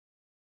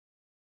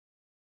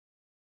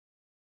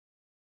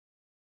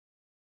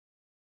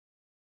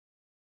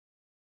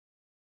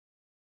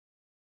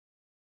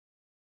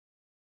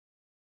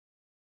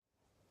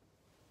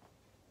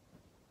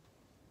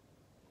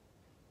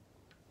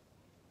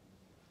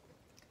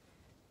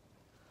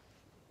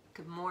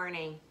Good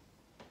morning.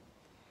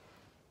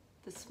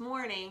 This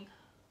morning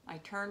I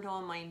turned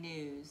on my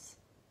news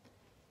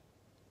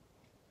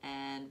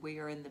and we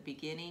are in the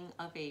beginning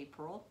of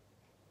April.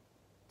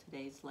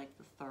 Today's like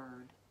the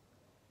 3rd.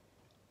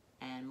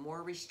 And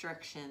more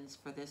restrictions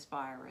for this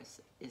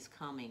virus is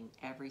coming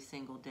every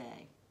single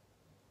day.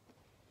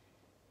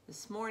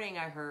 This morning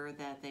I heard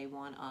that they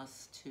want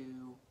us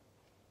to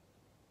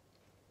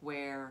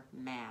wear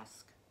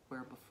masks,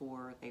 where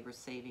before they were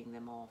saving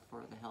them all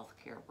for the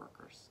healthcare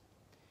workers.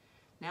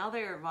 Now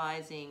they're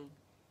advising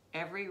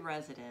every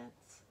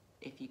residence,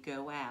 if you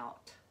go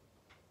out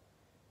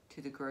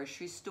to the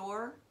grocery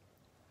store,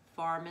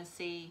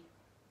 pharmacy,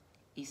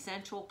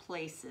 essential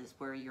places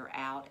where you're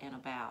out and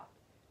about,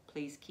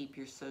 please keep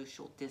your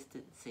social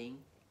distancing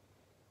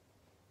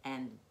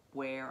and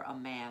wear a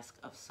mask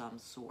of some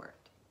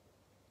sort.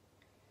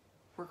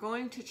 We're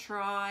going to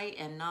try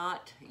and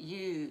not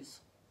use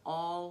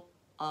all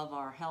of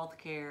our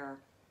healthcare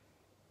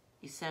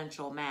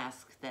essential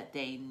masks that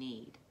they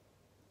need.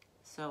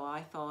 So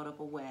I thought of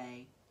a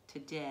way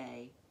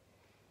today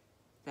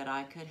that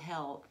I could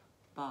help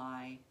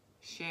by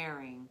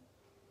sharing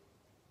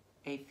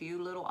a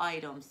few little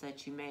items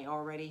that you may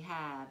already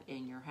have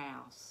in your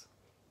house.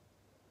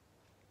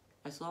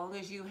 As long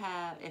as you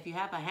have, if you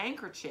have a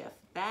handkerchief,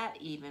 that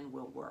even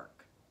will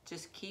work.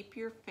 Just keep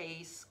your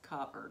face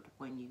covered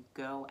when you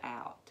go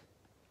out.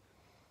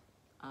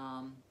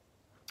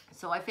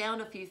 So I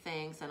found a few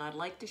things and I'd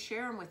like to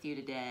share them with you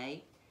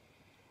today.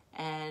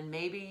 And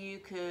maybe you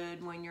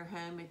could, when you're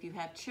home, if you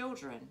have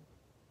children,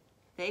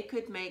 they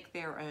could make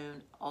their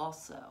own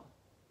also.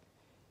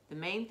 The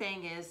main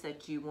thing is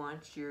that you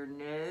want your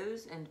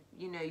nose and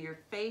your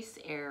face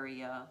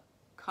area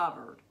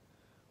covered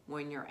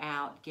when you're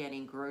out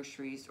getting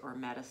groceries or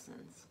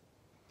medicines.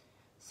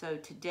 So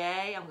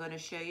today I'm going to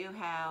show you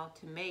how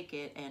to make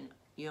it, and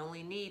you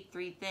only need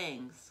 3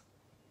 things.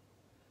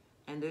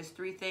 And those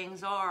 3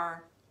 things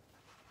are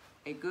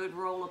a good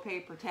roll of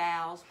paper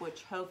towels,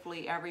 which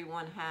hopefully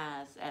everyone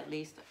has at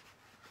least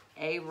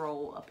a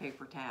roll of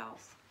paper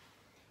towels.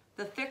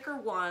 The thicker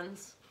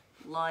ones,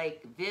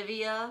 like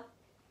Vivia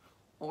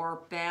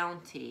or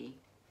Bounty,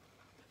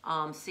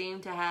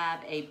 seem to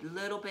have a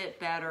little bit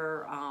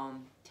better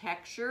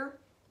texture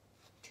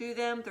to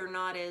them. They're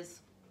not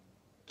as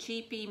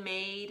cheapy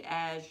made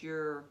as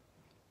your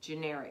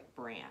generic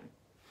brand.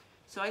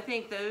 So I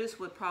think those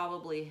would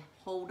probably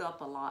hold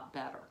up a lot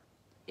better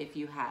if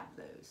you have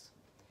those.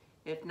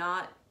 If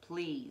not,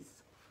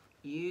 please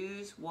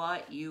use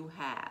what you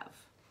have.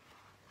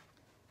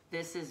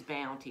 This is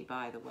Bounty,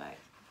 by the way.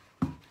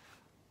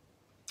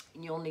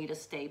 You'll need a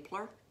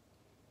stapler,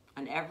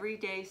 an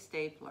everyday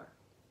stapler.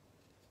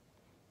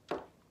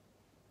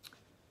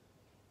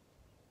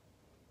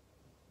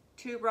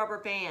 Two rubber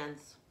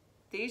bands.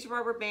 These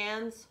rubber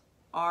bands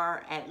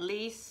are at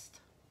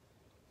least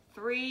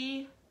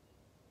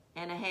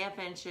 3.5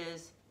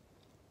 inches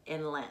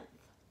in length.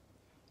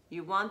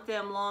 You want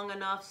them long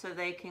enough so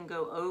they can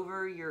go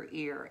over your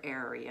ear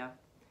area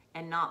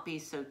and not be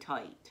so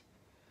tight,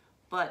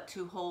 but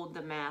to hold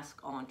the mask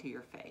onto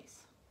your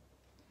face.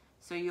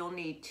 So you'll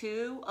need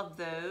 2 of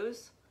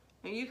those,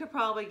 and you could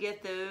probably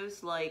get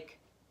those like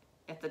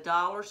at the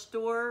dollar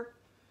store,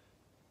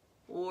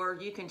 or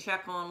you can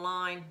check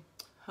online.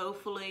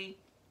 Hopefully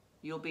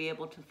you'll be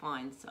able to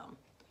find some.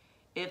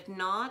 If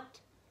not,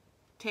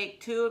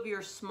 take 2 of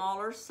your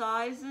smaller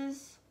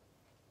sizes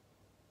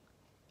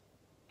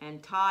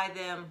and tie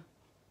them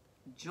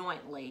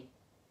jointly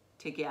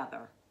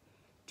together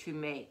to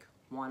make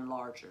one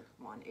larger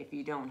one if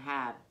you don't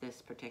have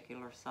this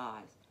particular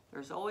size.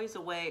 There's always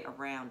a way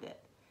around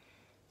it.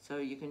 So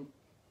you can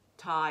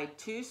tie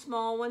 2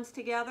 small ones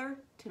together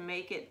to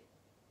make it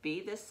be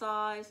this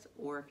size,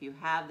 or if you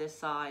have this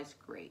size,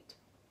 great.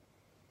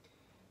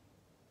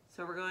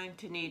 So we're going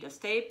to need a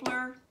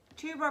stapler,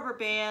 2 rubber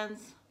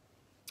bands.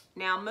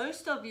 Now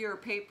most of your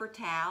paper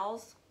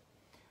towels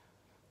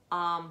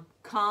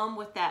come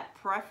with that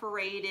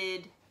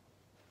perforated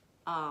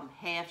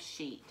half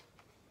sheet.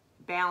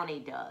 Bounty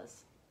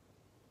does.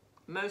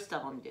 Most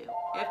of them do.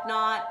 If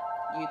not,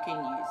 you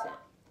can use it.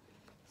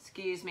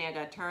 Excuse me, I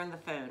gotta turn the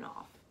phone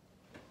off.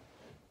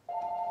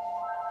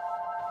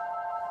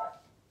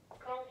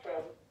 Call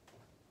from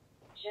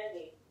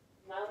Jenny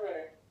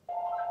Maurer.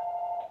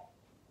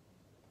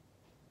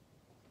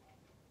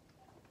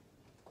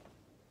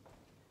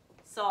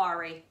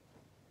 Sorry.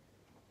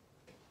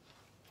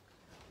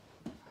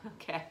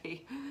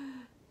 Okay.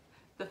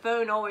 The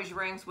phone always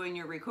rings when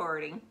you're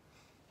recording.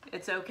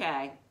 It's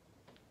okay.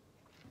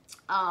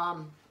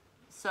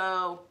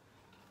 So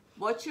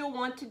what you'll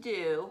want to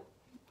do,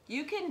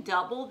 you can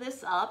double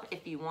this up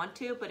if you want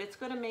to, but it's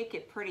going to make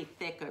it pretty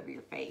thick over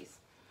your face.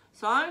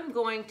 So I'm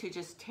going to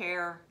just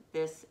tear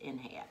this in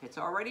half. It's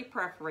already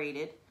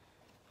perforated,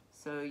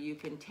 so you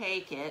can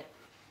take it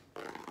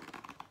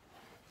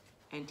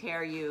and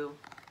tear you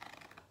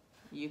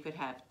could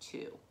have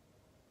 2.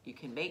 You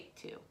can make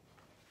 2.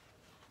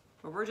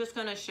 But we're just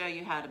going to show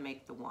you how to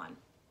make the one.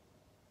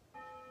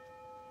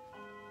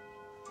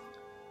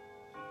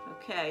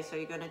 Okay, so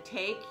you're going to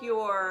take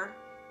your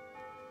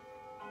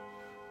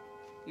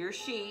your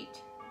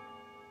sheet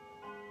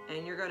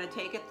and you're going to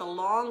take it the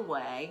long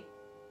way,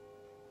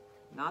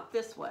 not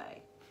this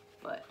way,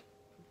 but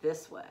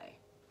this way.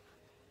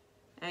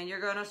 And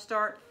you're going to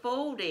start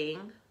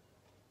folding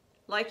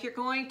like you're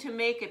going to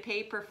make a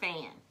paper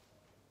fan.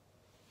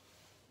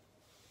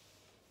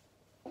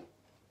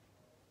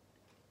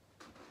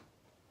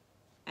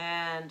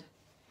 And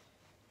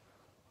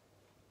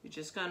you're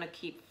just going to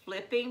keep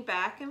flipping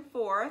back and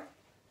forth.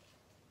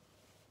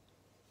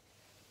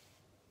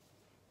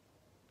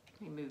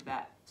 Let me move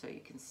that so you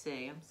can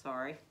see, I'm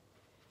sorry.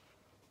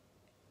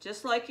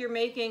 Just like you're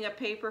making a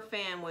paper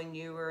fan when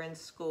you were in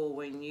school,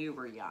 when you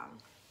were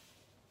young.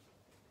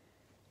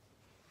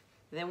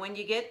 Then when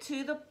you get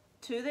to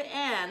the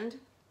end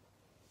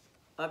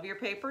of your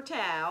paper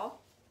towel,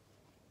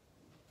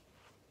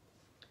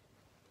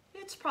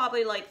 it's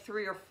probably like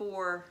 3 or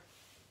 4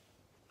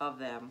 of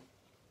them.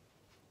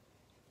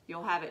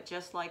 You'll have it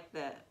just like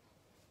that.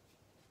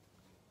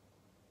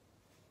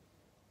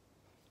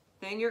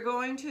 Then you're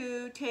going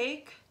to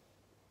take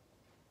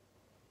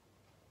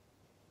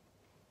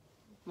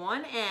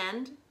one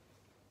end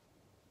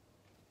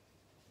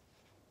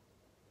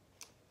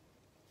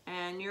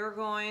and you're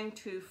going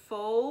to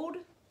fold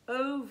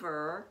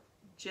over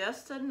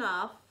just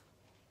enough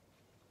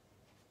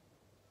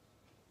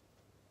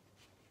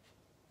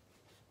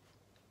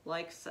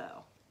like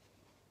so,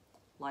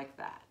 like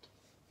that.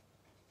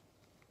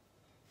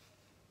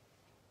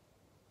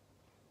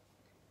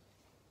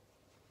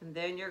 And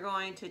then you're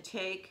going to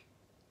take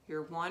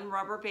your one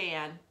rubber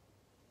band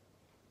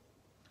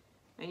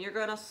and you're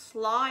going to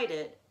slide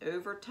it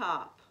over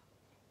top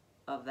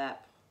of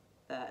that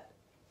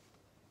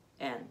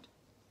end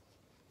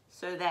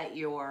so that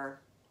you're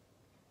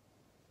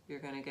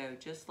going to go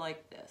just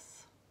like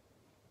this.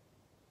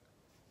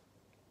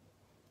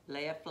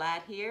 Lay it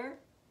flat here,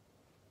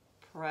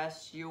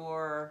 press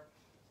your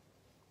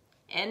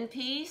end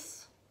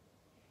piece,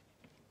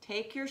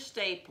 take your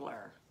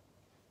stapler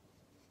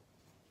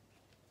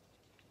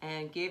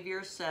and give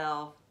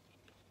yourself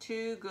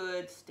 2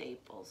 good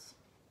staples.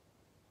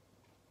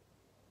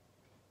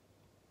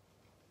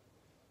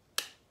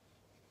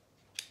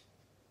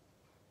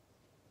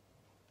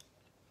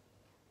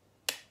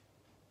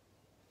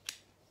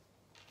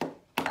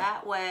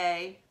 That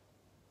way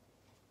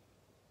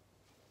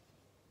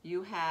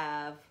you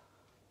have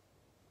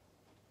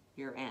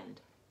your end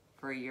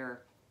for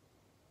your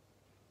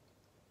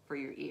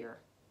ear.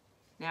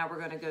 Now we're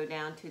going to go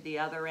down to the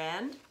other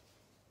end.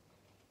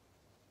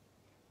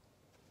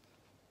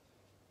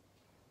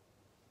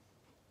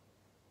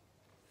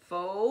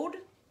 Fold,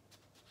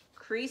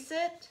 crease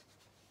it,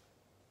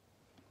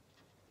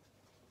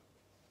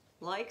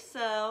 like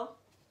so.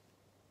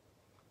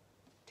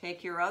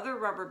 Take your other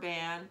rubber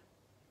band,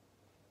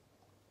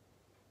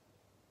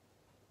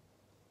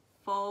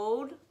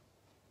 fold,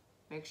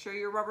 make sure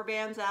your rubber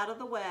band's out of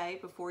the way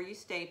before you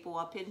staple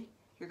up in,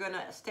 you're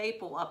gonna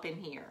staple up in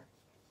here,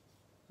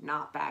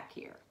 not back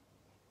here.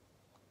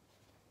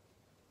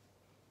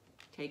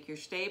 Take your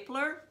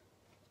stapler,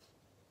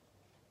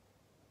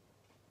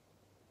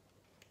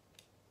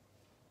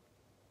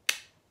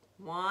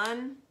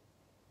 one,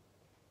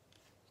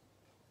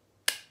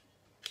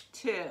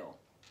 2.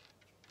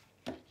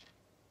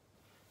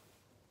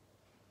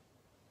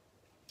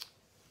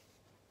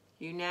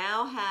 You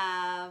now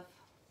have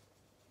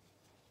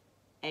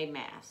a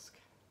mask,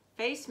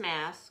 face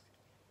mask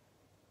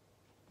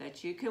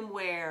that you can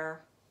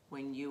wear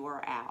when you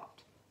are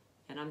out.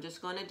 And I'm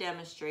just going to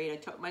demonstrate. I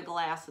took my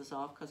glasses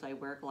off because I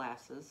wear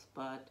glasses,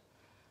 but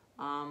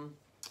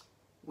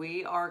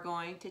we are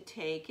going to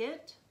take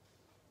it.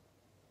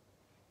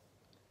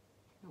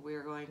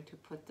 We're going to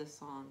put this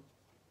on.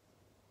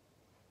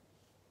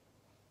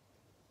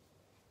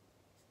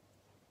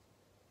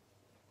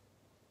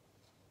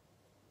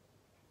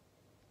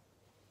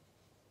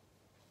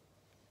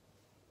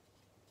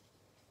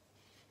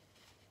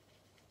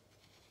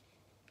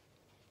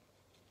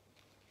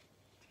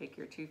 Take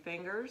your 2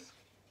 fingers.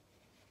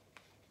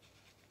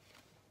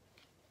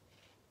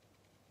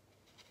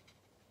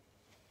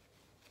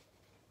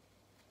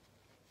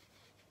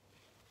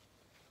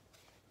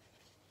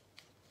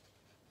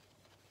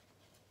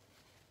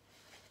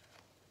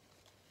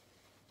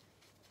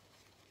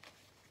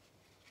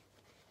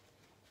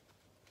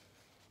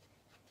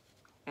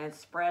 And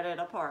spread it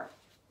apart.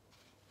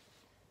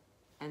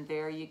 And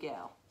there you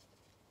go.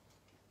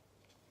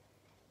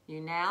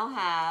 You now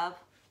have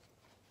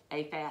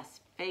a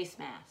face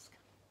mask.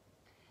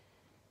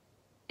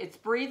 It's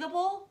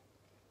breathable,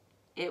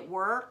 it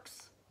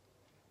works,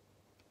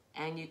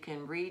 and you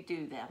can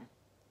redo them.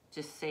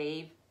 Just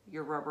save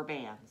your rubber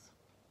bands.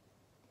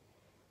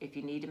 If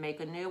you need to make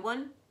a new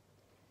one,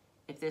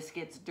 if this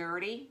gets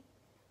dirty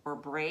or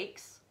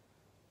breaks,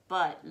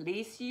 but at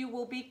least you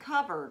will be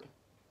covered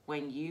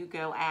when you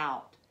go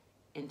out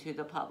into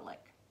the public.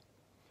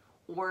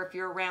 Or if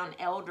you're around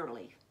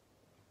elderly.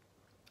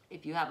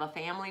 If you have a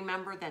family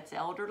member that's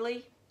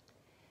elderly,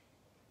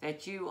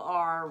 that you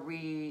are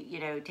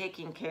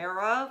taking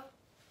care of,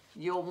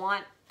 you'll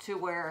want to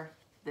wear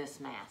this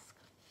mask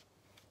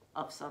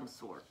of some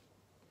sort.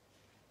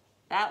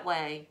 That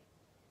way,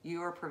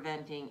 you are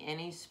preventing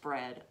any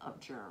spread of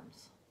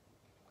germs.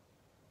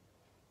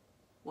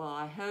 Well,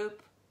 I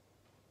hope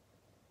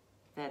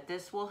that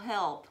this will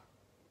help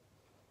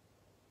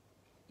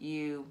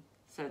you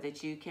so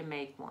that you can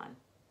make one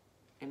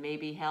and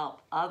maybe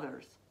help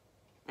others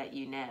that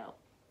you know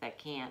that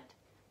can't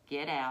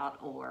get out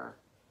or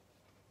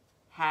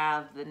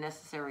have the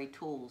necessary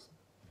tools.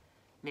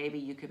 Maybe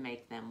you could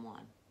make them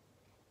one.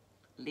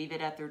 Leave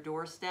it at their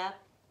doorstep.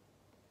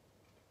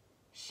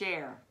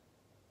 Share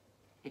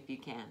if you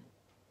can.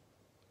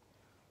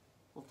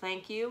 Well,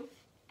 thank you,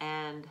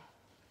 and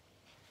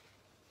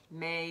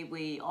may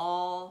we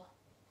all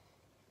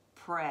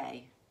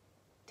pray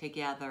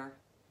together,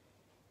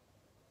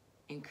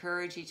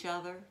 encourage each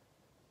other,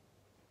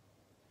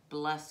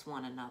 bless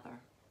one another,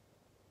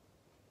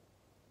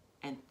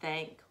 and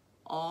thank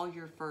all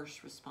your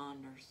first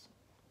responders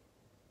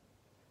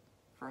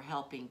for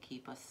helping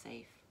keep us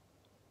safe.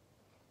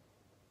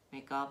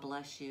 May God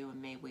bless you,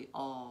 and may we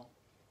all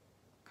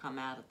come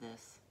out of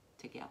this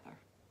together.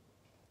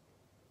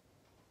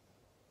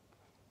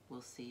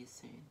 We'll see you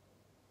soon.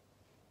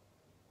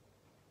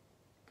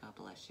 God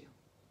bless you.